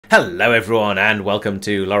Hello everyone and welcome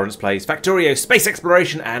to Laurence Plays Factorio, Space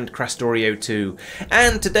Exploration and Factorio 2.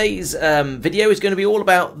 And today's video is going to be all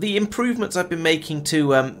about the improvements I've been making to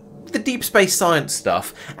the deep space science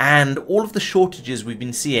stuff and all of the shortages we've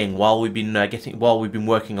been seeing while we've been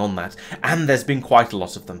working on that. And there's been quite a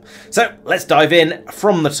lot of them. So let's dive in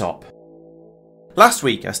from the top. Last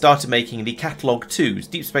week I started making the Catalogue 2s,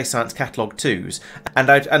 Deep Space Science Catalogue 2s, and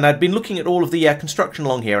I'd been looking at all of the construction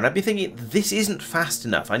along here, and I'd been thinking, this isn't fast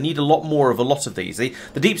enough, I need a lot more of a lot of these. The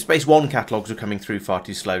Deep Space 1 catalogues were coming through far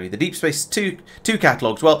too slowly. The Deep Space 2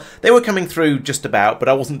 catalogues, well, they were coming through just about, but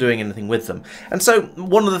I wasn't doing anything with them. And so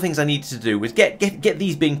one of the things I needed to do was get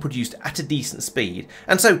these being produced at a decent speed.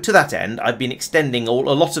 And so to that end, I've been extending a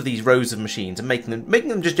lot of these rows of machines and making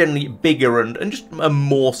them just generally bigger and just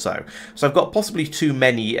more so. So I've got possibly too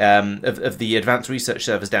many of the advanced research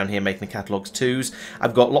servers down here making the catalogues 2s.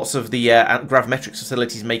 I've got lots of the gravimetrics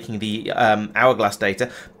facilities making the hourglass data,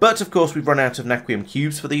 but of course we've run out of Naquium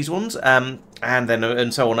cubes for these ones, and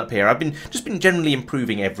so on up here. I've been generally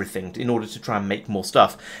improving everything in order to try and make more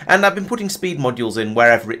stuff, and I've been putting speed modules in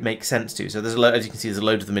wherever it makes sense to. So there's as you can see, there's a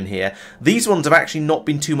load of them in here. These ones have actually not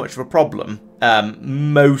been too much of a problem.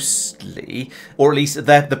 Mostly, or at least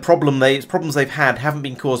the problems they've had haven't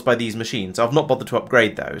been caused by these machines, so I've not bothered to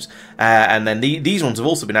upgrade those. And then these ones have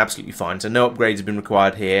also been absolutely fine, so no upgrades have been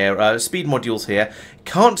required here. Speed modules here.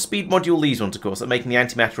 Can't speed module these ones, of course, that making the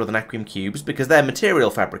antimatter or the Naquium cubes, because they're material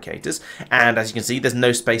fabricators, and as you can see, there's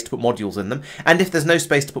no space to put modules in them. And if there's no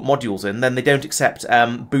space to put modules in, then they don't accept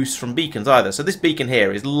boosts from beacons either. So this beacon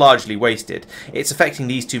here is largely wasted. It's affecting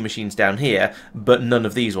these two machines down here, but none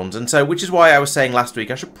of these ones. And so, which is why I was saying last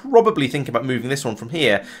week I should probably think about moving this one from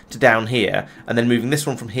here to down here, and then moving this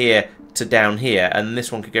one from here to down here, and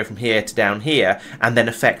this one could go from here to down here, and then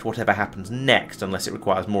affect whatever happens next, unless it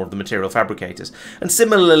requires more of the material fabricators. And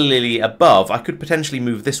similarly above, I could potentially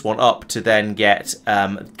move this one up to then get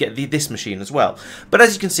this machine as well. But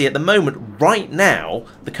as you can see, at the moment, right now,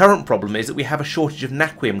 the current problem is that we have a shortage of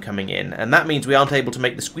Naquium coming in, and that means we aren't able to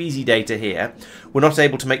make the squeezy data here. We're not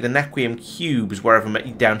able to make the Naquium cubes wherever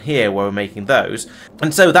down here where we're making those,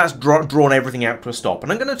 and so that's drawn everything out to a stop.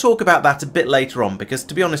 And I'm going to talk about that a bit later on, because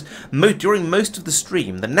to be honest, during most of the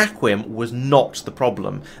stream, the Naquium was not the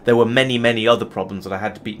problem. There were many other problems that I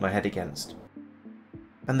had to beat my head against.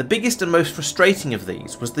 And the biggest and most frustrating of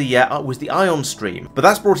these was the ion stream. But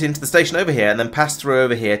that's brought into the station over here and then passed through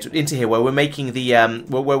over here into here, where we're making the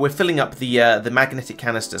where we're filling up the magnetic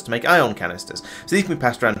canisters to make ion canisters. So these can be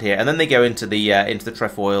passed around here, and then they go into the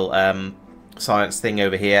trefoil science thing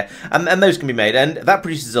over here, and those can be made, and that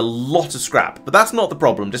produces a lot of scrap. But that's not the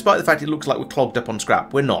problem. Despite the fact it looks like we're clogged up on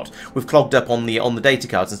scrap, we're not. We've clogged up on the data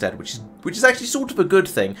cards instead, which is actually sort of a good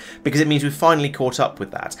thing, because it means we've finally caught up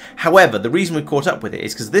with that. However, the reason we've caught up with it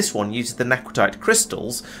is because this one uses the naquitite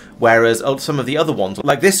crystals, whereas some of the other ones,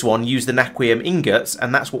 like this one, use the Naquium ingots,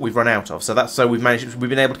 and that's what we've run out of. So we've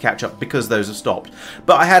been able to catch up because those have stopped.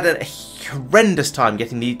 But I had a horrendous time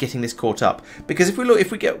getting this caught up, because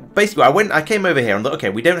I came over here and thought, okay,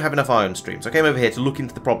 we don't have enough ion streams. I came over here to look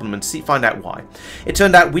into the problem and find out why. It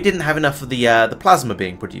turned out we didn't have enough of the plasma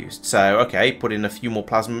being produced. So okay, put in a few more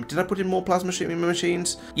plasma. Did I put in more plasma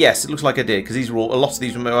machines? Yes, it looks like I did, because a lot of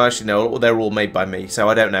these were actually, no, they're all made by me, so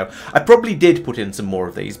I don't know. I probably did put in some more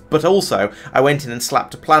of these, but also I went in and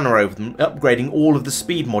slapped a planner over them, upgrading all of the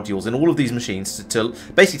speed modules in all of these machines to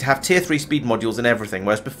basically have tier 3 speed modules in everything,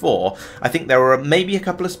 whereas before I think there were maybe a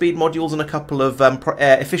couple of speed modules and a couple of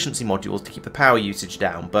efficiency modules to keep the power usage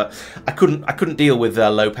down, but I couldn't deal with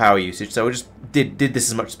low power usage, so I just did this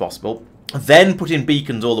as much as possible. Then put in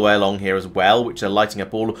beacons all the way along here as well, which are lighting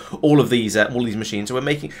up all of these machines. So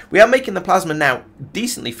we are making the plasma now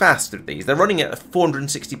decently fast through these. They're running at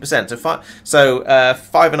 460%, so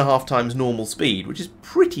 5.5 times normal speed, which is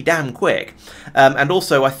pretty damn quick. And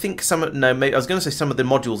also, I think I was going to say some of the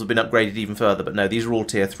modules have been upgraded even further, but no, these are all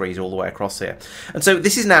tier 3s all the way across here. And so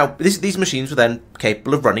these machines were then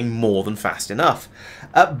capable of running more than fast enough,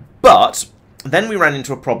 but then we ran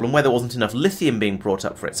into a problem where there wasn't enough lithium being brought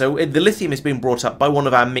up for it. So the lithium is being brought up by one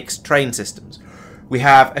of our mixed train systems. We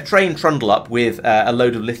have a train trundle up with a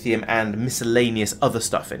load of lithium and miscellaneous other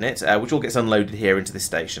stuff in it, which all gets unloaded here into this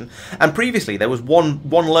station. And previously there was one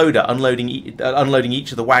loader unloading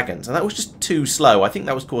each of the wagons, and that was just too slow. I think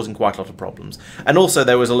that was causing quite a lot of problems. And also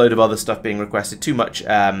there was a load of other stuff being requested, too much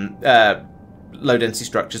low density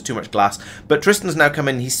structures, too much glass. But Tristan's now come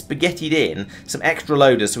in, he's spaghettied in some extra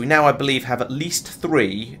loaders, so we now, I believe, have at least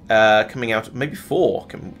 3 coming out, maybe 4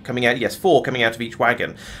 coming out, yes, 4 coming out of each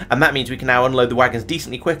wagon. And that means we can now unload the wagons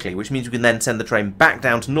decently quickly, which means we can then send the train back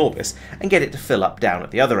down to Norbis and get it to fill up down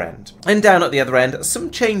at the other end. And down at the other end,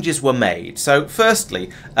 some changes were made. So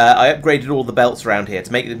firstly, I upgraded all the belts around here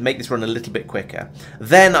to make this run a little bit quicker.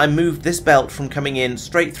 Then I moved this belt from coming in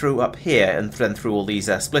straight through up here and then through all these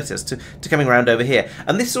splitters to coming around over here.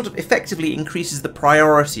 And this sort of effectively increases the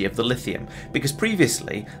priority of the lithium, because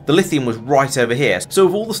previously the lithium was right over here. So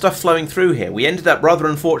with all the stuff flowing through here, we ended up, rather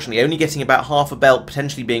unfortunately, only getting about half a belt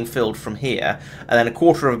potentially being filled from here, and then a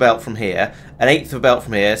quarter of a belt from here, an eighth of a belt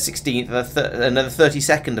from here, 16th, another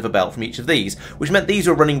 32nd of a belt from each of these, which meant these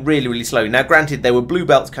were running really, really slowly. Now, granted, there were blue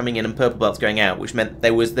belts coming in and purple belts going out, which meant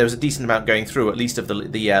there was a decent amount going through, at least of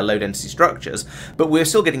the low density structures, but we were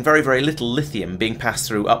still getting very, very little lithium being passed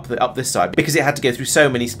through up this side, because it had to go through so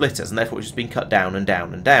many splitters, and therefore it was just being cut down and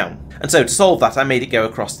down and down. And so to solve that, I made it go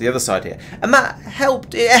across to the other side here, and that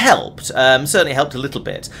helped. It helped, certainly helped a little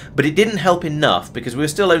bit, but it didn't help enough, because we were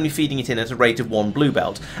still only feeding it in at a rate of 1 blue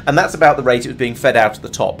belt, and that's about the rate it was being fed out at the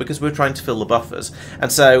top, because we were trying to fill the buffers.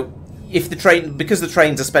 And so if because the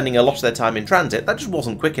trains are spending a lot of their time in transit, that just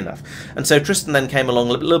wasn't quick enough. And so Tristan then came along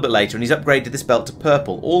a little bit later, and he's upgraded this belt to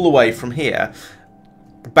purple all the way from here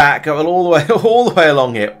back, all the way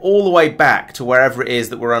along here, all the way back to wherever it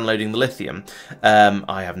is that we're unloading the lithium.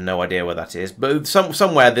 I have no idea where that is, but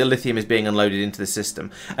somewhere the lithium is being unloaded into the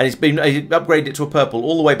system, and he upgraded it to a purple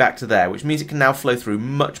all the way back to there, which means it can now flow through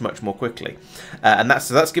much, much more quickly. And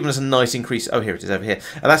that's given us a nice increase. Oh, here it is over here,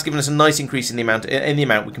 and that's given us a nice increase in the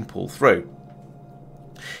amount we can pull through.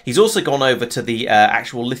 He's also gone over to the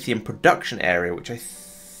actual lithium production area, which I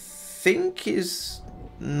think is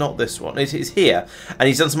not this one. It is here, and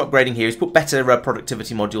he's done some upgrading here. He's put better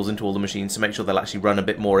productivity modules into all the machines to make sure they'll actually run a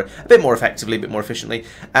bit more effectively, a bit more efficiently.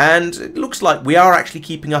 And it looks like we are actually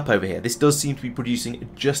keeping up over here. This does seem to be producing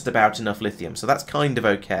just about enough lithium, so that's kind of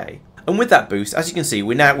okay. And with that boost, as you can see,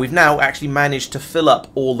 we've now actually managed to fill up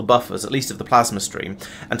all the buffers, at least of the plasma stream.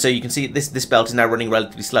 And so you can see this belt is now running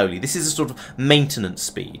relatively slowly. This is a sort of maintenance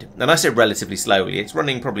speed. And I say relatively slowly. It's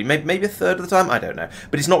running probably maybe a third of the time. I don't know.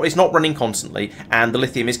 But it's not running constantly, and the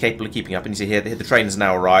lithium is capable of keeping up. And you see here the train has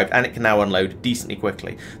now arrived, and it can now unload decently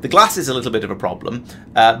quickly. The glass is a little bit of a problem,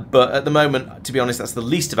 but at the moment, to be honest, that's the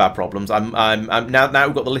least of our problems. Now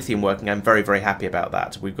we've got the lithium working, I'm very, very happy about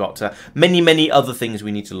that. We've got many other things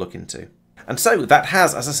we need to look into. And so that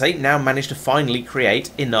has, as I say, now managed to finally create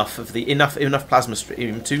enough plasma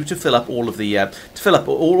stream to fill up all of the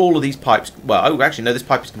all of these pipes. Well, oh, actually no, this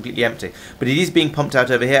pipe is completely empty, but it is being pumped out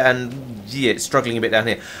over here, and yeah, it's struggling a bit down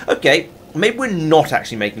here. Okay. Maybe we're not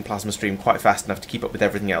actually making plasma stream quite fast enough to keep up with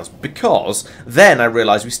everything else, because then I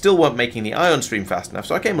realised we still weren't making the ion stream fast enough.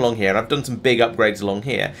 So I came along here and I've done some big upgrades along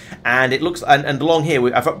here, and it looks and along here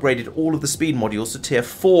I've upgraded all of the speed modules to tier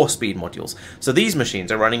 4 speed modules. So these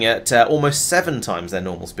machines are running at almost 7 times their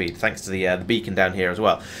normal speed, thanks to the beacon down here as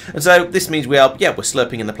well. And so this means we're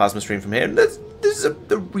slurping in the plasma stream from here. And this is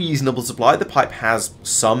a reasonable supply. The pipe has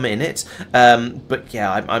some in it, but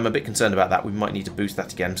yeah, I'm a bit concerned about that. We might need to boost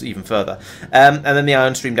that again even further. And then the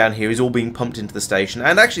ion stream down here is all being pumped into the station,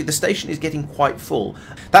 and actually the station is getting quite full.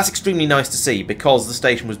 That's extremely nice to see, because the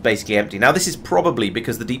station was basically empty. Now this is probably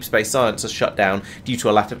because the Deep Space Science has shut down due to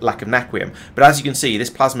a lack of naquium, but as you can see,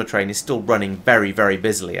 this plasma train is still running very, very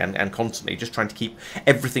busily and constantly, just trying to keep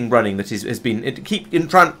everything running that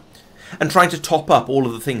and trying to top up all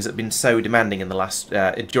of the things that have been so demanding in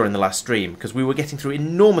the during the last stream, because we were getting through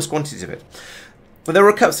enormous quantities of it. But there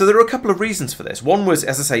were a couple of reasons for this. One was,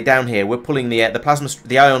 as I say, down here we're pulling the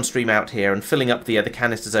ion stream out here and filling up the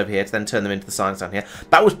canisters over here to then turn them into the science down here.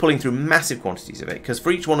 That was pulling through massive quantities of it, because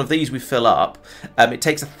for each one of these we fill up, it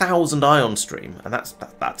takes 1,000 ion stream, and that's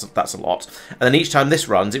a lot. And then each time this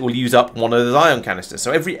runs, it will use up one of those ion canisters.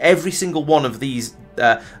 So every single one of these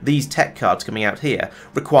tech cards coming out here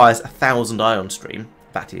requires 1,000 ion stream.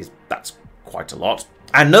 That's quite a lot.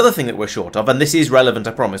 Another thing that we're short of, and this is relevant,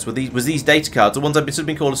 I promise, was these data cards, the ones I've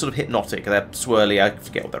been called sort of hypnotic. They're swirly, I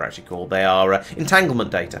forget what they're actually called. They are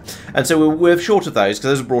entanglement data. And so we're short of those,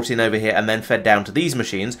 because those were brought in over here and then fed down to these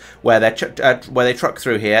machines, where they truck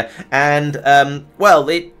through here, and, well,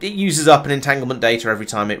 it uses up an entanglement data every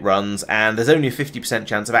time it runs, and there's only a 50%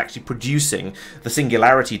 chance of actually producing the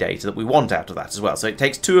singularity data that we want out of that as well. So it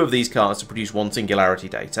takes 2 of these cards to produce 1 singularity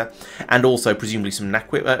data, and also presumably some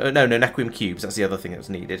naquium cubes. That's the other thing that's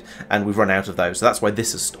needed, and we've run out of those, so that's why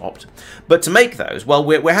this has stopped. But to make those, well,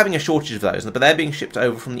 we're having a shortage of those, but they're being shipped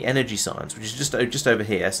over from the energy science, which is just over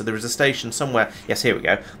here. So there is a station somewhere, yes, here we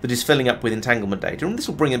go, that is filling up with entanglement data, and this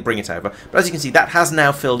will bring it over. But as you can see, that has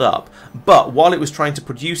now filled up. But while it was trying to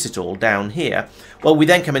produce it all down here, well, we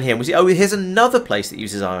then come in here and we see, oh, here's another place that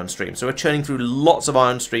uses ion stream. So we're churning through lots of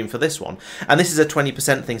ion stream for this one, and this is a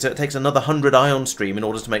 20% thing, so it takes another 100 ion stream in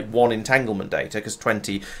order to make one entanglement data, because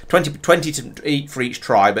 20 to eat for each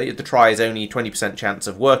try, but the try is only 20% chance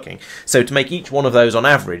of working. So to make each one of those on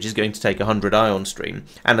average is going to take 100 ion stream,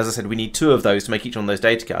 and as I said, we need 2 of those to make each one of those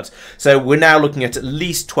data cards. So we're now looking at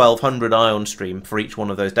least 1200 ion stream for each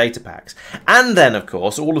one of those data packs. And then, of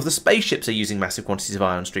course, all of the spaceships are using massive quantities of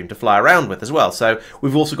ion stream to fly around with as well. So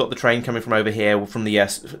we've also got the train coming from over here, from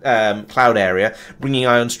the cloud area, bringing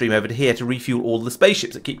ion stream over to here to refuel all the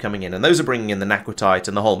spaceships that keep coming in, and those are bringing in the naquitite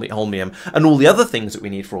and the holmium and all the other things that we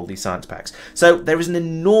need for all these science packs. So there is an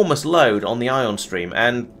enormous load on the ion stream,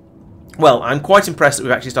 and well, I'm quite impressed that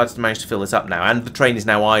we've actually started to manage to fill this up now, and the train is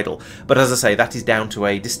now idle. But as I say, that is down to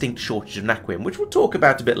a distinct shortage of naquium, which we'll talk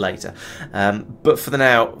about a bit later. But for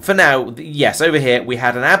now, yes, over here we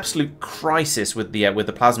had an absolute crisis with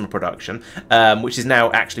the plasma production, which is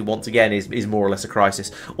now actually once again is more or less a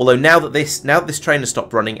crisis. Although now that this train has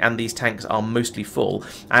stopped running and these tanks are mostly full,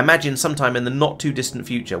 I imagine sometime in the not too distant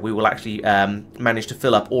future we will actually manage to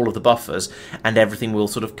fill up all of the buffers, and everything will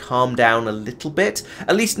sort of calm down a little bit,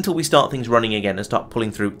 at least until we start things running again and start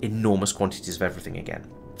pulling through enormous quantities of everything again.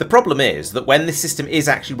 The problem is that when this system is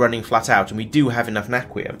actually running flat out and we do have enough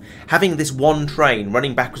naquium, having this one train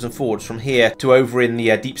running backwards and forwards from here to over in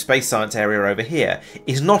the deep space science area over here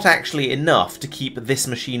is not actually enough to keep this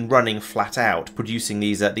machine running flat out, producing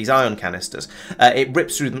these ion canisters. It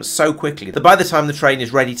rips through them so quickly that by the time the train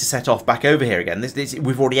is ready to set off back over here again,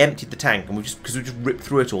 we've already emptied the tank, and because we just ripped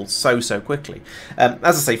through it all so quickly.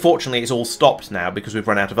 As I say, fortunately it's all stopped now because we've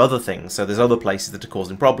run out of other things, so there's other places that are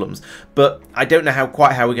causing problems. But I don't know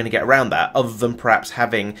quite how we're going to get around that, other than perhaps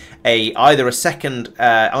having either a second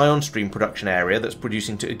ion stream production area that's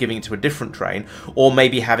giving it to a different train, or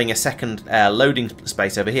maybe having a second loading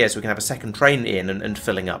space over here so we can have a second train in and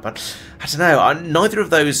filling up. I don't know, neither of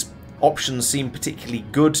those options seem particularly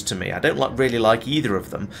good to me. I don't really like either of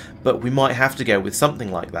them, but we might have to go with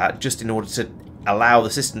something like that just in order to allow the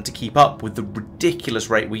system to keep up with the ridiculous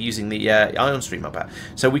rate we're using the ion stream up at.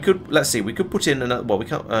 So we could, let's see, we could put in another, well, we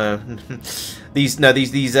can't, these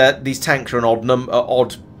tanks are an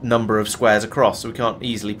odd number of squares across, so we can't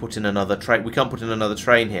easily put in another train. We can't put in another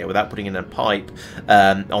train here without putting in a pipe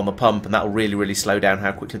on the pump, and that will really slow down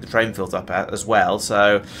how quickly the train fills up as well.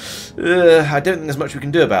 So I don't think there's much we can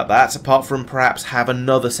do about that, apart from perhaps have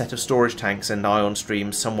another set of storage tanks and ion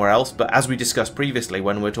streams somewhere else. But as we discussed previously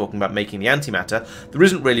when we were talking about making the antimatter, there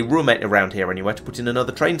isn't really room around here anywhere to put in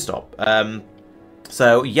another train stop.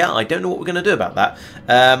 So yeah, I don't know what we're going to do about that.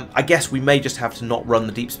 I guess we may just have to not run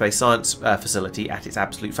the Deep Space Science facility at its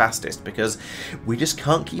absolute fastest, because we just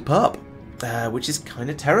can't keep up, which is kind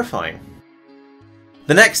of terrifying.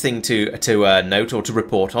 The next thing to note or to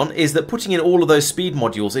report on is that putting in all of those speed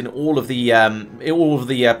modules in all of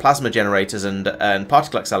the plasma generators and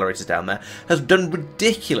particle accelerators down there has done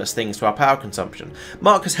ridiculous things to our power consumption.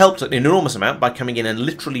 Marc has helped an enormous amount by coming in and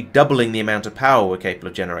literally doubling the amount of power we're capable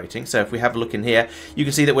of generating. So if we have a look in here, you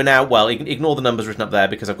can see that we're now, well, ignore the numbers written up there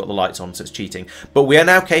because I've got the lights on, so it's cheating, but we are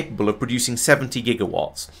now capable of producing 70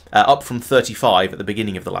 gigawatts, up from 35 at the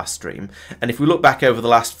beginning of the last stream. And if we look back over the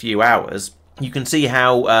last few hours, you can see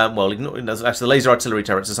how, well, actually the laser artillery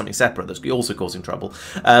turrets are something separate that's also causing trouble.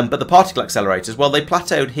 But the particle accelerators, well, they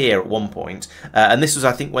plateaued here at one point, and this was,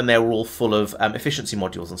 I think, when they were all full of efficiency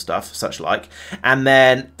modules and stuff, such like. And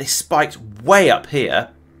then they spiked way up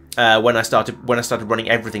here when I started running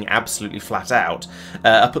everything absolutely flat out,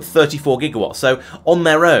 up at 34 gigawatts. So on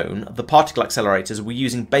their own, the particle accelerators were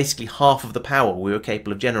using basically half of the power we were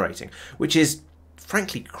capable of generating, which is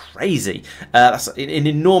frankly crazy. That's an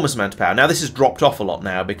enormous amount of power. Now this has dropped off a lot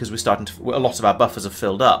now because we're starting to, a lot of our buffers have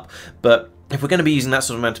filled up, but if we're going to be using that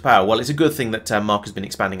sort of amount of power, well, it's a good thing that Marc has been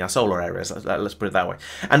expanding our solar areas, let's put it that way.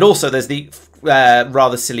 And also there's the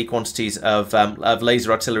rather silly quantities of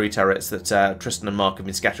laser artillery turrets that Tristan and Marc have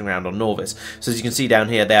been scattering around on Norvis. So as you can see down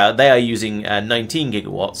here, they are using 19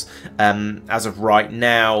 gigawatts. As of right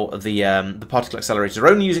now, the particle accelerators are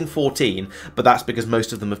only using 14, but that's because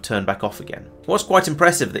most of them have turned back off again. What's quite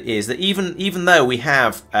impressive is that even though we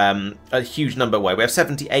have a huge number, we have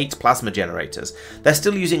 78 plasma generators, they're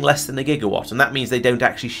still using less than a gigawatt. And that means they don't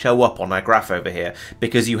actually show up on our graph over here,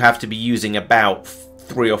 because you have to be using about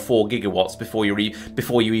 3 or 4 gigawatts before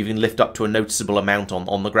you even lift up to a noticeable amount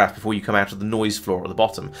on the graph, before you come out of the noise floor at the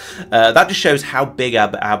bottom. That just shows how big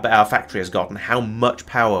our factory has got and how much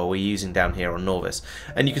power we're using down here on Norvis.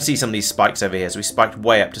 And you can see some of these spikes over here. So we spiked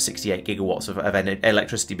way up to 68 gigawatts of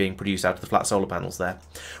electricity being produced out of the flat solar panels there.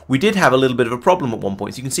 We did have a little bit of a problem at one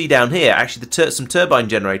point. So you can see down here, actually, some turbine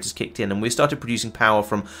generators kicked in, and we started producing power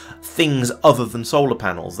from things other than solar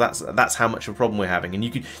panels. That's how much of a problem we're having. And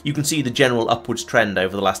you can see the general upwards trend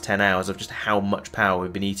over the last 10 hours of just how much power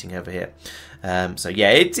we've been eating over here. So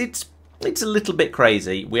yeah, it's a little bit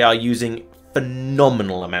crazy. We are using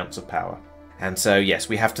phenomenal amounts of power. And so, yes,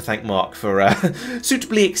 we have to thank Marc for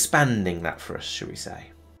suitably expanding that for us, shall we say.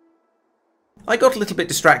 I got a little bit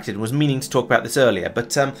distracted and was meaning to talk about this earlier,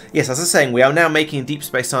 but yes, as I was saying, we are now making Deep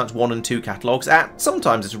Space Science 1 and 2 catalogues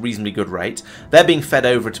sometimes at a reasonably good rate. They're being fed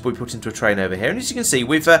over to be put into a train over here, and as you can see,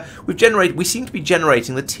 we seem to be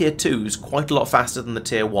generating the Tier 2s quite a lot faster than the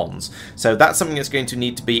Tier 1s. So that's something that's going to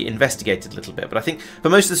need to be investigated a little bit, but I think for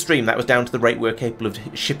most of the stream that was down to the rate we're capable of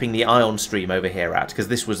shipping the ion stream over here at, because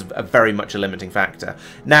this was very much a limiting factor.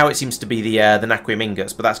 Now it seems to be the naquium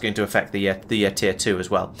ingots, but that's going to affect the Tier 2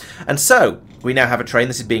 as well. And so we now have a train.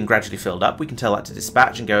 This is being gradually filled up. We can tell that to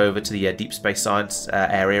dispatch and go over to the Deep Space Science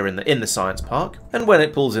area in the science park. And when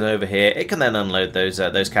it pulls in over here, it can then unload those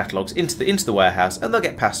catalogues into the warehouse, and they'll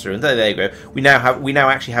get passed through. And there you go. We now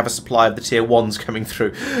actually have a supply of the Tier 1s coming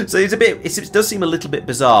through. So it does seem a little bit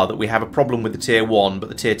bizarre that we have a problem with the Tier 1, but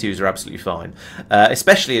the Tier 2s are absolutely fine.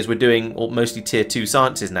 Especially as we're doing mostly Tier 2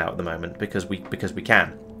 sciences now at the moment because we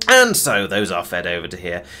can. And so those are fed over to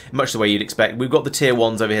here, much the way you'd expect. We've got the Tier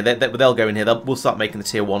 1s over here. They'll go in here. We'll start making the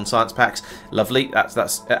Tier 1 science packs. Lovely.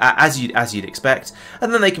 That's as you'd expect.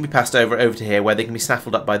 And then they can be passed over to here, where they can be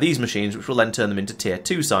snaffled up by these machines, which will then turn them into Tier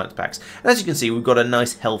 2 science packs. And as you can see, we've got a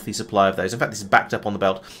nice healthy supply of those. In fact, this is backed up on the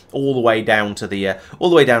belt all the way down to the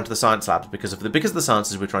science labs because of the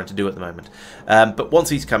sciences we're trying to do at the moment. But once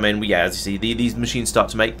these come in, as you see, these machines start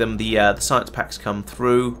to make them. The science packs come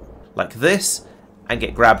through like this, and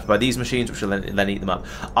get grabbed by these machines, which will then eat them up.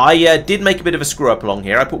 I did make a bit of a screw up along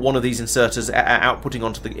here. I put one of these inserters outputting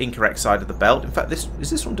onto the incorrect side of the belt. In fact, is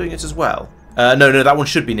this one doing it as well? No, that one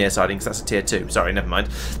should be near siding because that's a Tier 2. Sorry, never mind.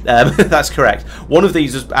 That's correct. One of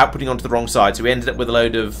these was outputting onto the wrong side, so we ended up with a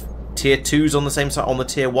load of Tier 2s on the same side, on the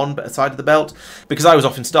Tier 1 side of the belt. Because I was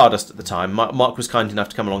off in Stardust at the time, Marc was kind enough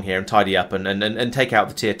to come along here and tidy up and take out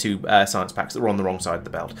the Tier 2 science packs that were on the wrong side of the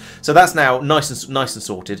belt. So that's now nice and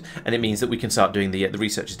sorted, and it means that we can start doing the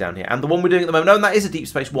researches down here. And the one we're doing at the moment, and that is a Deep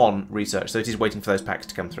Space 1 research, so it is waiting for those packs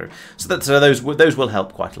to come through. So those will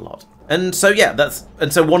help quite a lot. And so yeah,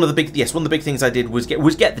 one of the big things I did was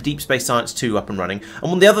get the Deep Space Science 2 up and running. And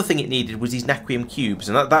one of the other thing it needed was these naquium cubes,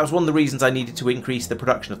 and that was one of the reasons I needed to increase the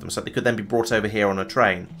production of them, so they could then be brought over here on a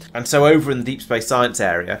train. And so over in the Deep Space Science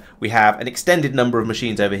area, we have an extended number of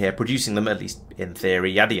machines over here producing them, at least in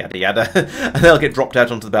theory, yada yada yada, and they'll get dropped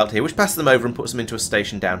out onto the belt here, which passes them over and puts them into a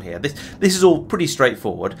station down here. This is all pretty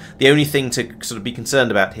straightforward. The only thing to sort of be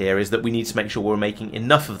concerned about here is that we need to make sure we're making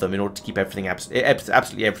enough of them in order to keep everything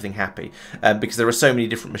absolutely everything happy. Because there are so many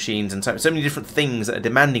different machines and so many different things that are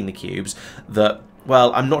demanding the cubes that,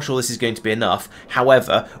 well, I'm not sure this is going to be enough.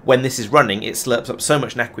 However, when this is running, it slurps up so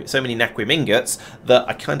many naquium ingots that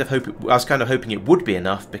I was kind of hoping it would be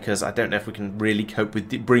enough, because I don't know if we can really cope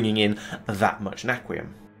with bringing in that much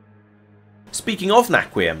naquium. Speaking of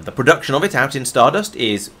naquium, the production of it out in Stardust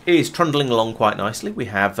is trundling along quite nicely. We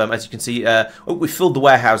have, as you can see, we filled the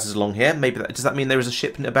warehouses along here. Does that mean there is a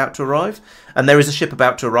ship about to arrive? And there is a ship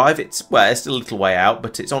about to arrive. It's still a little way out,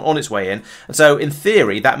 but it's on its way in. And so, in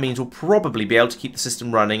theory, that means we'll probably be able to keep the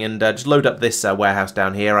system running and just load up this warehouse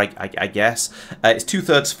down here, I guess. It's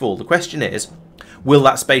 2/3 full. The question is, will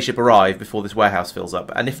that spaceship arrive before this warehouse fills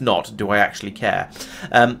up? And if not, do I actually care?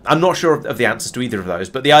 I'm not sure of the answers to either of those,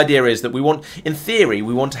 but the idea is that in theory,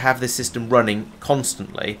 we want to have this system running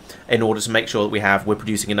constantly in order to make sure that we're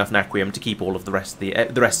producing enough naquium to keep all of the rest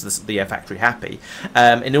of the factory happy.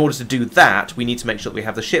 In order to do that, we need to make sure that we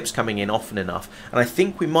have the ships coming in often enough, and I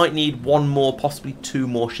think we might need one more, possibly 2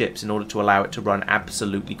 more ships in order to allow it to run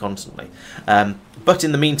absolutely constantly. But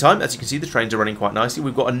in the meantime, as you can see, the trains are running quite nicely.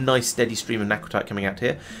 We've got a nice steady stream of naquitite coming out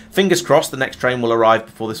here. Fingers crossed the next train will arrive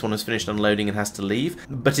before this one has finished unloading and has to leave.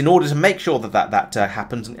 But in order to make sure that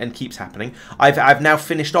happens and keeps happening, I've now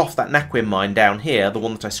finished off that naquium mine down here, the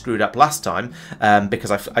one that I screwed up last time,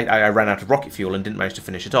 because I ran out of rocket fuel and didn't manage to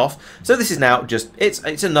finish it off. So this is now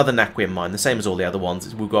it's another naquium mine, the same as all the other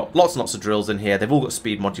ones. We've got lots and lots of drills in here. They've all got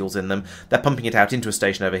speed modules in them. They're pumping it out into a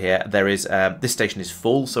station over here. This station is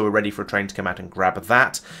full, so we're ready for a train to come out and grab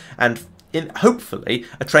that. And hopefully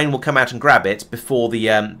a train will come out and grab it before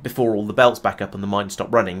before all the belts back up and the mines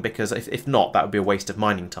stop running, because if not, that would be a waste of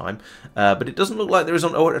mining time. But it doesn't look like there is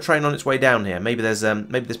a train on its way down here. Maybe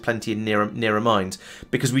there's plenty in nearer mines,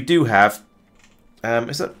 because we do have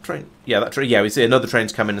is that train? Yeah, that train. Yeah, we see another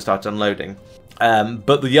train's come in and started unloading.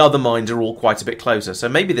 But the other mines are all quite a bit closer, so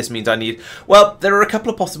maybe this means I need... Well, there are a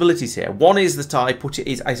couple of possibilities here. One is that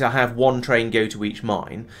I have one train go to each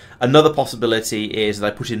mine. Another possibility is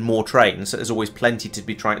that I put in more trains, so there's always plenty to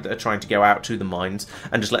be trying to go out to the mines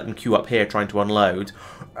and just let them queue up here trying to unload.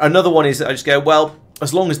 Another one is that I just go, well,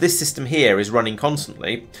 as long as this system here is running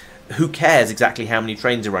constantly, who cares exactly how many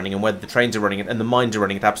trains are running and whether the trains are running and the mines are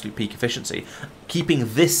running at absolute peak efficiency?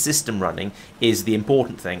 Keeping this system running is the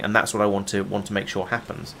important thing, and that's what I want to make sure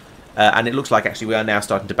happens. And it looks like actually we are now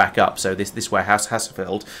starting to back up, so this warehouse has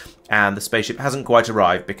filled, and the spaceship hasn't quite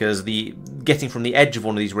arrived, because getting from the edge of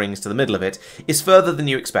one of these rings to the middle of it is further than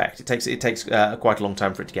you expect. It takes quite a long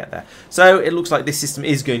time for it to get there. So it looks like this system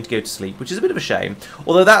is going to go to sleep, which is a bit of a shame.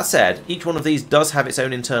 Although that said, each one of these does have its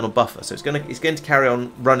own internal buffer, so it's going to carry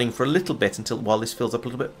on running for a little bit while this fills up a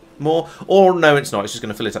little bit more. Or no, it's not. It's just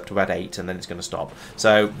going to fill it up to about 8, and then it's going to stop.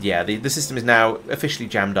 So yeah, the system is now officially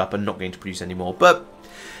jammed up and not going to produce anymore. But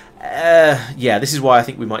yeah, this is why I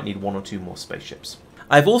think we might need 1 or 2 more spaceships.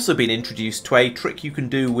 I've also been introduced to a trick you can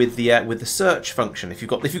do with the search function if you've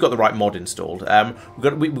got the right mod installed.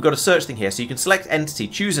 We've got a search thing here, so you can select entity,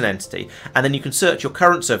 choose an entity, and then you can search your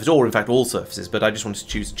current surface, or in fact all surfaces. But I just wanted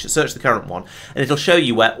to search the current one, and it'll show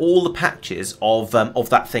you where all the patches of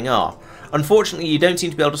that thing are. Unfortunately, you don't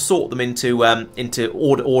seem to be able to sort them into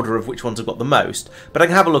order of which ones have got the most. But I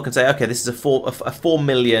can have a look and say, okay, this is a 4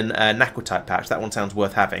 million Naq type patch. That one sounds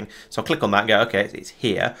worth having. So I'll click on that and go, okay, it's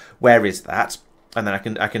here. Where is that? And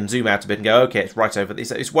then I can zoom out a bit and go, okay, it's right over.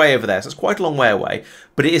 It's way over there. So it's quite a long way away.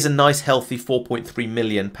 But it is a nice, healthy 4.3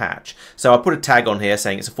 million patch. So I put a tag on here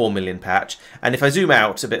saying it's a 4 million patch. And if I zoom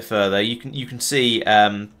out a bit further, you can see.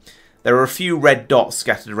 There are a few red dots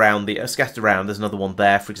scattered around. There's another one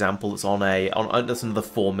there, for example, that's that's another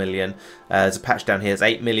 4 million. There's a patch down here that's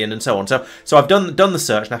 8 million, and so on. So I've done the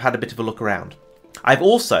search and I've had a bit of a look around. I've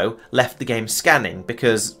also left the game scanning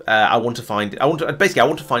because I want to find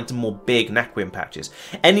some more big Naq patches.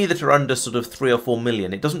 Any that are under sort of 3 or 4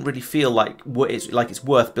 million, it doesn't really feel like it's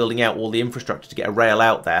worth building out all the infrastructure to get a rail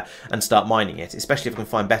out there and start mining it, especially if I can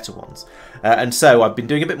find better ones. And so I've been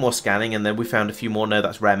doing a bit more scanning, and then we found a few more. No,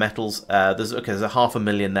 that's rare metals. There's a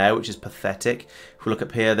 500,000 there, which is pathetic. If we look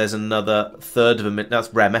up here, there's another 1/3 of a million.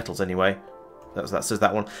 That's rare metals anyway. That says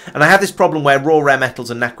that one. And I have this problem where raw rare metals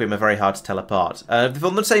and Naq are very hard to tell apart.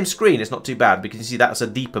 On the same screen, it's not too bad, because you see that's a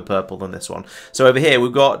deeper purple than this one. So over here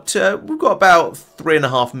we've got about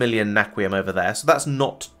 3.5 million Naq over there, so that's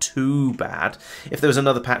not too bad. If there was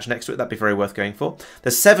another patch next to it, that'd be very worth going for.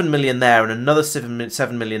 There's 7 million there, and another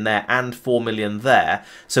 7 million there, and 4 million there.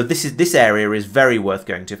 So this area is very worth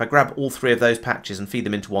going to. If I grab all 3 of those patches and feed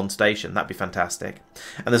them into one station, that'd be fantastic.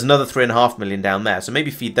 And there's another 3.5 million down there. So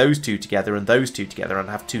maybe feed those 2 together and those 2 together and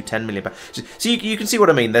have 2 10 million patches. So you can see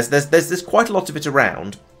what I mean. There's quite a lot of it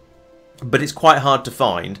around, but it's quite hard to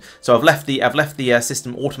find. So I've left the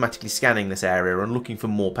system automatically scanning this area and looking for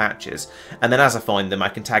more patches. And then as I find them, I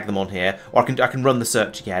can tag them on here, or I can run the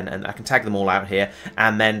search again, and I can tag them all out here,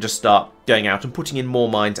 and then just start going out and putting in more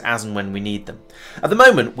mines as and when we need them. At the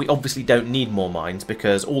moment, we obviously don't need more mines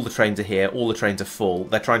because all the trains are here, all the trains are full,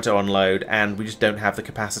 they're trying to unload, and we just don't have the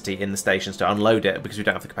capacity in the stations to unload it because we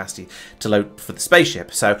don't have the capacity to load for the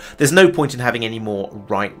spaceship. So there's no point in having any more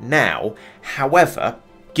right now. However,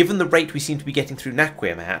 given the rate we seem to be getting through Naq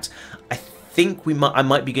at, I think I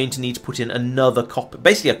might be going to need to put in another copy,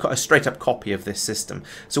 basically a straight up copy of this system.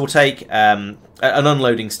 So we'll take an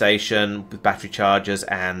unloading station with battery chargers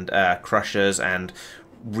and crushers and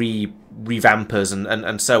revampers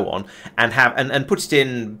and so on, and put it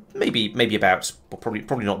in maybe about, well,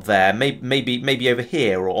 probably not there, maybe over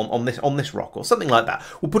here or on this rock or something like that.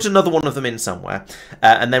 We'll put another one of them in somewhere,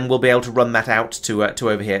 and then we'll be able to run that out to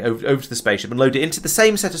over here, over to the spaceship, and load it into the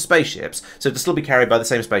same set of spaceships, so it'll still be carried by the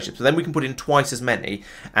same spaceships. So then we can put in twice as many,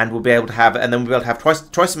 and we'll be able to have twice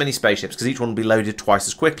as many spaceships, because each one will be loaded twice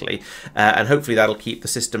as quickly, and hopefully that'll keep the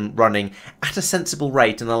system running at a sensible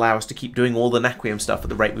rate and allow us to keep doing all the Naq stuff at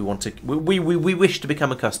the rate we want to. We wish to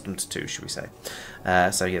become accustomed to, should we say?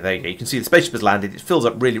 So yeah, there you go. You can see the spaceship has landed.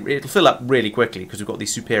 It'll fill up really quickly because we've got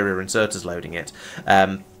these superior inserters loading it.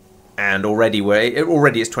 and already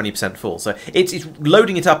it's 20% full. So it's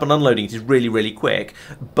loading it up and unloading it is really, really quick,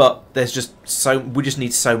 but there's just we just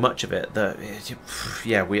need so much of it that,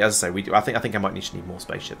 yeah, as I say, I think I might need more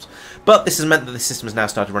spaceships. But this has meant that the system has now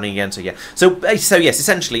started running again. So yeah, so yes,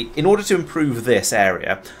 essentially, in order to improve this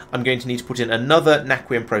area, I'm going to need to put in another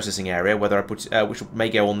Naquium processing area, whether I put which may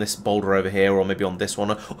go on this boulder over here or maybe on this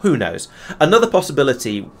one, or who knows. Another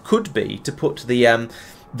possibility could be to put the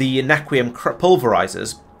Naquium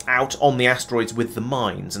pulverizers out on the asteroids with the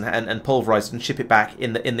mines and pulverize it and ship it back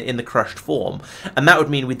in the crushed form, and that would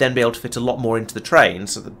mean we'd then be able to fit a lot more into the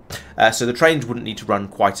trains, so the trains wouldn't need to run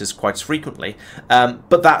quite as frequently.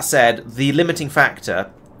 But that said, the limiting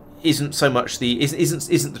factor isn't so much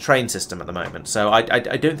isn't the train system at the moment, so I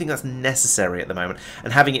don't think that's necessary at the moment.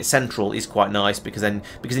 And having it central is quite nice, because then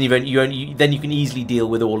you can easily deal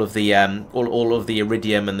with all of the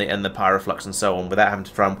iridium and the pyroflux and so on without having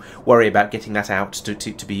to try and worry about getting that out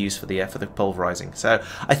to be used for the pulverizing. So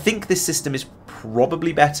I think this system is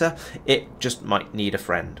probably better. It just might need a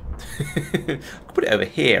friend. I'll put it over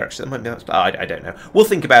here. Actually, that might be. I don't know. We'll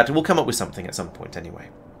think about it. We'll come up with something at some point anyway.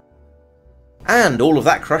 And all of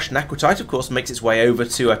that crushed naquitite, of course, makes its way over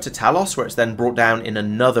to Talos, where it's then brought down in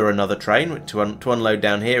another train to unload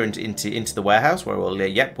down here into the warehouse, where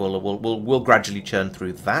we'll gradually churn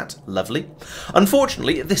through that. Lovely.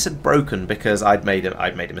 Unfortunately, this had broken because I'd made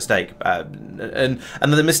a mistake, and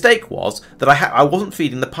the mistake was that I wasn't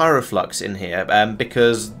feeding the pyroflux in here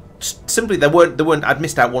because simply there weren't. I'd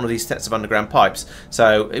missed out one of these sets of underground pipes,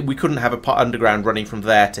 so we couldn't have a underground running from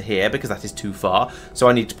there to here because that is too far. So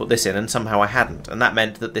I need to put this in, and somehow I hadn't, and that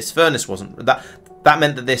meant that this furnace wasn't. That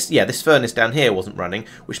meant that this furnace down here wasn't running,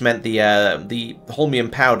 which meant the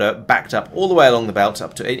holmium powder backed up all the way along the belt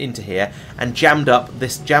up into here and jammed up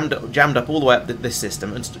all the way up this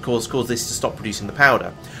system and caused this to stop producing the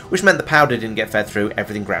powder, which meant the powder didn't get fed through.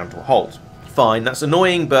 Everything ground to a halt. Fine, that's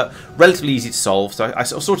annoying, but relatively easy to solve, so I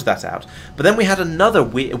sorted that out. But then we had another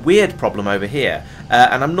weird problem over here,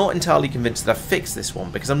 and I'm not entirely convinced that I've fixed this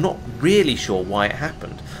one, because I'm not really sure why it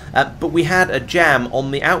happened. But we had a jam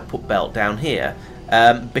on the output belt down here,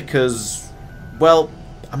 because, well,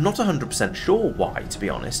 I'm not 100% sure why, to be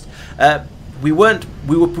honest. We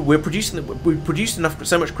produced enough,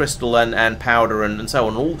 so much crystal and powder and so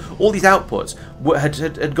on. All these outputs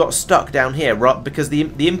had got stuck down here, because the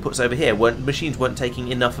inputs over here machines weren't taking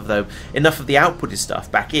enough of the outputted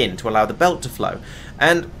stuff back in to allow the belt to flow.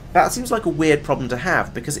 And that seems like a weird problem to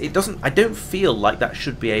have, because I don't feel like that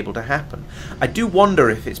should be able to happen. I do wonder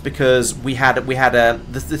if it's because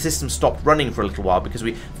the system stopped running for a little while because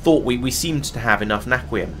we thought we seemed to have enough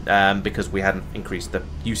Naquium, because we hadn't increased the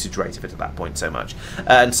usage rate of it at that point so much,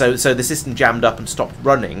 and so the system jammed up and stopped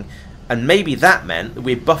running, and maybe that meant that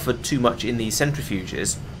we buffered too much in these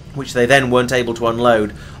centrifuges, which they then weren't able to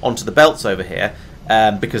unload onto the belts over here.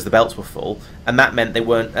 Because the belts were full, and that meant they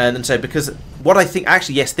weren't. And so, because what I think,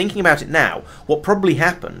 actually, yes, thinking about it now, what probably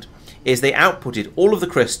happened is they outputted all of the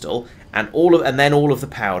crystal and then all of the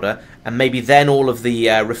powder, and maybe then all of the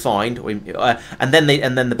refined, and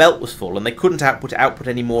then the belt was full, and they couldn't output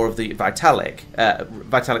any more of the vitalic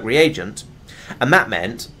reagent, and that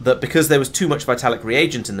meant that because there was too much vitalic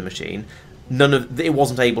reagent in the machine, it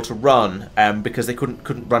wasn't able to run, because they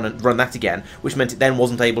couldn't run that again, which meant it then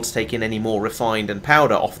wasn't able to take in any more refined and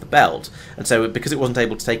powder off the belt. And so because it wasn't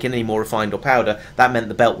able to take in any more refined or powder, that meant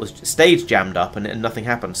the belt stayed jammed up and nothing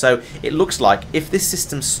happened. So it looks like if this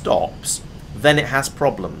system stops, then it has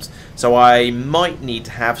problems. So I might need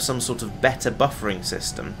to have some sort of better buffering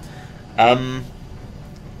system.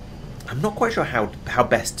 I'm not quite sure how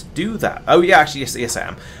best to do that. Oh yeah, actually, yes I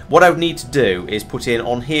am. What I would need to do is put in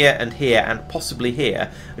on here and possibly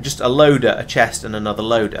here, just a loader, a chest, and another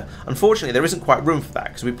loader. Unfortunately, there isn't quite room for that,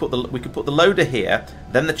 because we could put the loader here,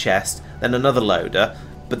 then the chest, then another loader,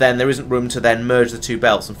 but then there isn't room to then merge the two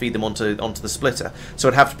belts and feed them onto the splitter. So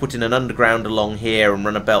I'd have to put in an underground along here and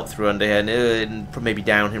run a belt through under here and maybe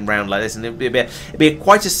down him round like this, and it'd be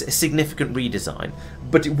quite a significant redesign.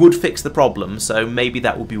 But it would fix the problem, so maybe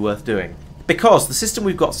that would be worth doing. Because the system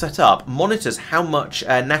we've got set up monitors how much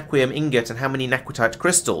Naquium ingot and how many naquitite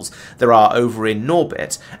crystals there are over in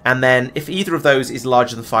Norbit, and then if either of those is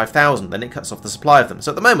larger than 5,000, then it cuts off the supply of them.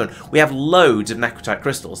 So at the moment, we have loads of naquitite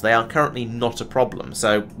crystals. They are currently not a problem,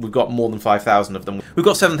 so we've got more than 5,000 of them. We've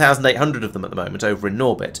got 7,800 of them at the moment over in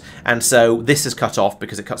Norbit, and so this is cut off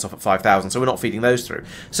because it cuts off at 5,000, so we're not feeding those through.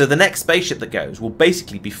 So the next spaceship that goes will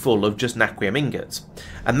basically be full of just Naquium ingots,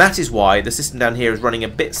 and that is why the system down here is running a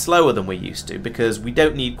bit slower than we're used used to, because we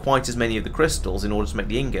don't need quite as many of the crystals in order to make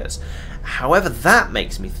the ingots. However, that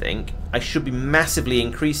makes me think I should be massively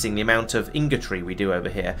increasing the amount of ingotry we do over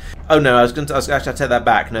here. Oh no, I was actually, I'll take that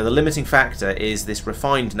back. No, the limiting factor is this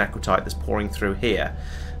refined naqutite that's pouring through here.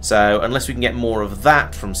 So unless we can get more of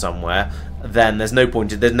that from somewhere, then there's no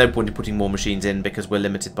point in putting more machines in, because we're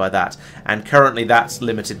limited by that. And currently that's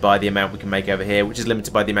limited by the amount we can make over here, which is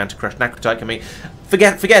limited by the amount of crushed naqutite coming.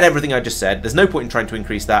 Forget everything I just said. There's no point in trying to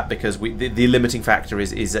increase that, because the limiting factor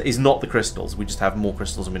is not the crystals. We just have more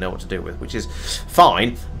crystals and we know what to do with, which is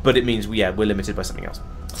fine, but it means we're limited by something else.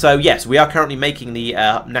 So yes, we are currently making the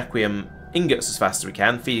naquium ingots as fast as we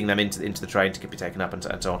can, feeding them into the train to be taken up and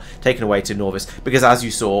so on, taken away to Norvis, because as you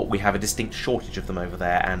saw, we have a distinct shortage of them over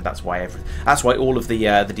there, and that's why all of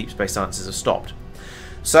the Deep Space Sciences have stopped.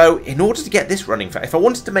 So in order to get this running, if I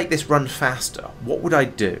wanted to make this run faster, what would I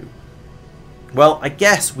do? Well, I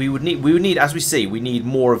guess we would need, as we see, we need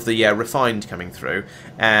more of the refined coming through,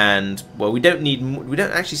 and well, we don't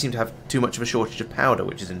actually seem to have too much of a shortage of powder,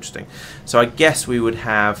 which is interesting. So I guess we would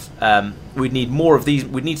have, we'd need more of these.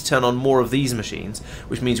 We'd need to turn on more of these machines,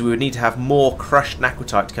 which means we would need to have more crushed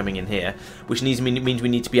naqutite coming in here, which means we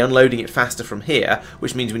need to be unloading it faster from here,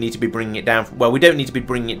 which means we need to be bringing it down. Well, we don't need to be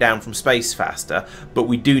bringing it down from space faster, but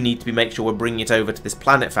we do need to be make sure we're bringing it over to this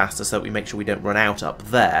planet faster, so that we make sure we don't run out up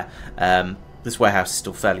there. This warehouse is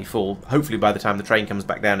still fairly full. Hopefully by the time the train comes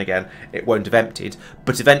back down again, it won't have emptied.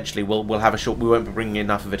 But eventually we won't be bringing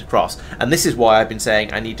enough of it across. And this is why I've been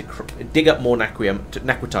saying I need to dig up more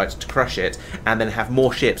naqutite to crush it, and then have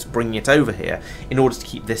more ships bringing it over here in order to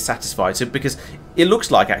keep this satisfied. So because it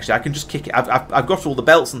looks like actually I can just kick it. I've got all the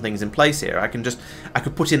belts and things in place here. I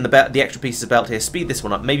could put in the extra pieces of belt here, speed this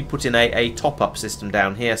one up, maybe put in a top-up system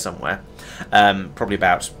down here somewhere. Probably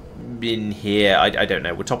about in here, I don't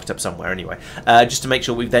know, we'll top it up somewhere anyway, just to make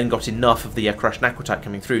sure we've then got enough of the crushed naqutite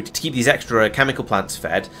coming through to keep these extra chemical plants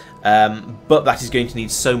fed, but that is going to need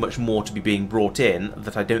so much more to be being brought in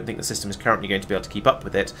that I don't think the system is currently going to be able to keep up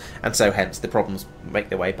with it, and so hence the problems make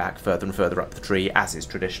their way back further and further up the tree, as is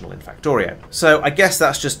traditional in Factorio. So I guess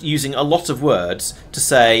that's just using a lot of words to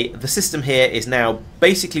say the system here is now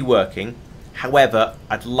basically working. However,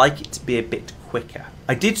 I'd like it to be a bit quicker.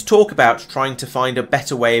 I did talk about trying to find a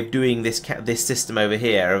better way of doing this system over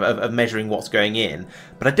here, of measuring what's going in,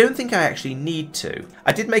 but I don't think I actually need to.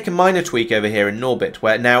 I did make a minor tweak over here in Norbit,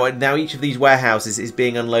 where now each of these warehouses is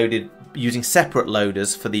being unloaded using separate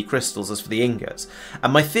loaders for the crystals as for the ingots.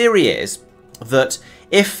 And my theory is that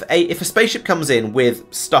if a spaceship comes in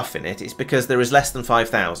with stuff in it, it's because there is less than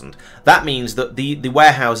 5,000. That means that the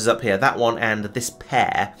warehouses up here, that one and this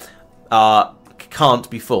pair, can't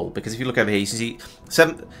be full, because if you look over here, you can see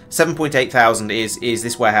 7.8 thousand is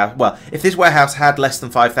this warehouse. Well, if this warehouse had less than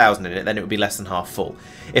 5,000 in it, then it would be less than half full.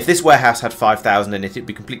 If this warehouse had 5,000 in it, it'd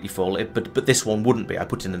be completely full, but this one wouldn't be. I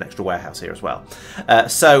put in an extra warehouse here as well.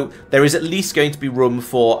 So there is at least going to be room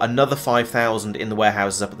for another 5,000 in the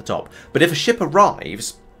warehouses up at the top. But if a ship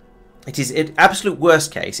arrives, it is, in absolute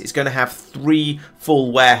worst case, it's going to have 3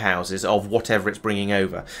 full warehouses of whatever it's bringing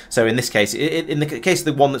over. So in this case, in the case of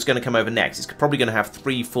the one that's going to come over next, it's probably going to have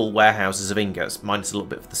 3 full warehouses of ingots, minus a little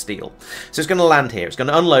bit of the steel. So it's going to land here. It's going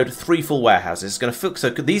to unload 3 full warehouses. It's going to fill, so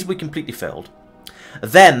these will be completely filled.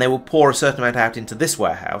 Then they will pour a certain amount out into this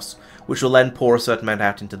warehouse, which will then pour a certain amount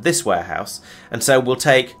out into this warehouse. And so we'll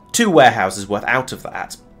take 2 warehouses worth out of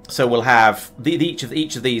that. So we'll have each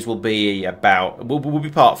of these will be about will be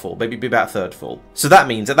part full, maybe be about a third full. So that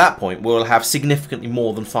means at that point we'll have significantly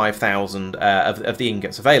more than 5,000 of the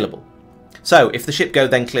ingots available. So if the ship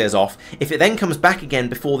then clears off, if it then comes back again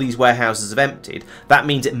before these warehouses have emptied, that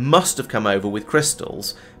means it must have come over with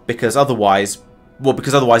crystals, because otherwise. Well,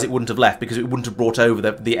 because otherwise it wouldn't have left, because it wouldn't have brought over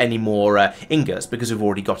any more ingots, because we've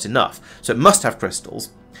already got enough. So it must have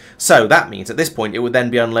crystals. So that means at this point it would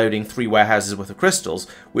then be unloading 3 warehouses worth of crystals,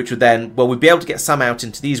 which would then, well, we'd be able to get some out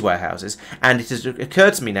into these warehouses, and it has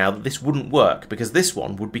occurred to me now that this wouldn't work, because this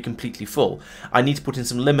one would be completely full. I need to put in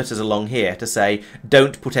some limiters along here to say,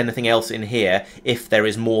 don't put anything else in here if there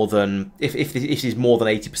is more than, if it is more than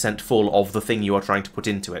 80% full of the thing you are trying to put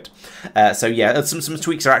into it. So yeah, some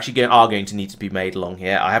tweaks are actually going to need to be made along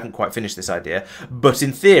here. I haven't quite finished this idea, but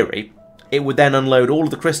in theory, it would then unload all of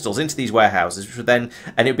the crystals into these warehouses, which would then,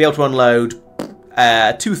 and it would be able to unload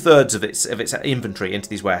 2/3 of its inventory into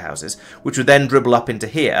these warehouses, which would then dribble up into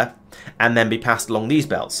here and then be passed along these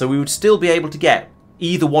belts. So we would still be able to get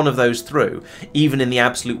either one of those through, even in the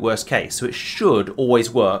absolute worst case. So it should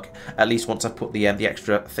always work, at least once I've put the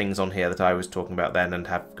extra things on here that I was talking about then and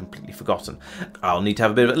have completely forgotten. I'll need to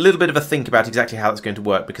have a little bit of a think about exactly how that's going to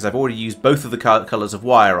work, because I've already used both of the colours of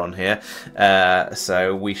wire on here,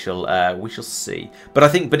 so we shall see. But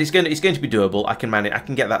it's going to be doable. I can manage. I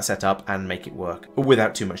can get that set up and make it work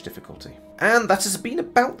without too much difficulty. And that has been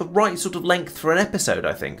about the right sort of length for an episode,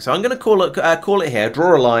 I think. So I'm going to call it here,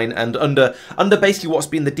 draw a line, and under basically what's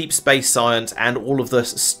been the deep space science and all of the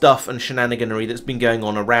stuff and shenaniganery that's been going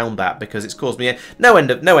on around that, because it's caused me no end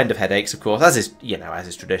of headaches, of course, as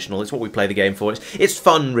is traditional. It's what we play the game for. It's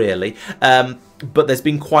fun, really. But there's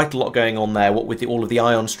been quite a lot going on there, what with all of the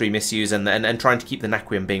ion stream issues and trying to keep the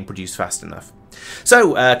Naquium being produced fast enough.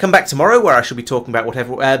 So, come back tomorrow where I shall be talking about what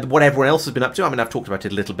everyone else has been up to. I mean, I've talked about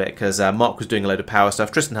it a little bit because Marc was doing a load of power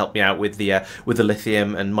stuff. Tristan helped me out with the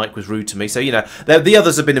lithium, and Mike was rude to me. So, you know, the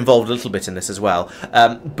others have been involved a little bit in this as well.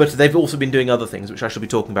 But they've also been doing other things, which I shall be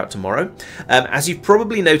talking about tomorrow. As you've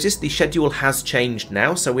probably noticed, the schedule has changed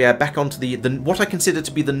now. So we are back onto the what I consider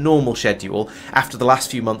to be the normal schedule after the last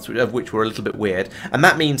few months, of which were a little bit weird. And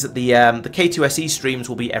that means that the K2SE streams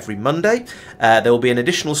will be every Monday. There will be an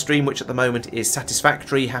additional stream, which at the moment is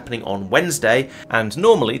Satisfactory, happening on Wednesday, and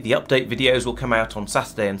normally the update videos will come out on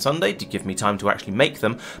Saturday and Sunday to give me time to actually make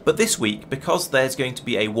them, but this week, because there's going to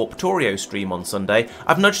be a Factorio stream on Sunday,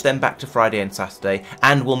 I've nudged them back to Friday and Saturday,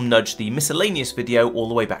 and will nudge the miscellaneous video all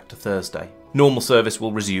the way back to Thursday. Normal service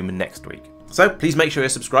will resume next week. So please make sure you're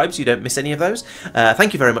subscribed so you don't miss any of those.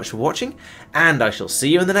 Thank you very much for watching, and I shall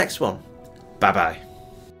see you in the next one. Bye bye.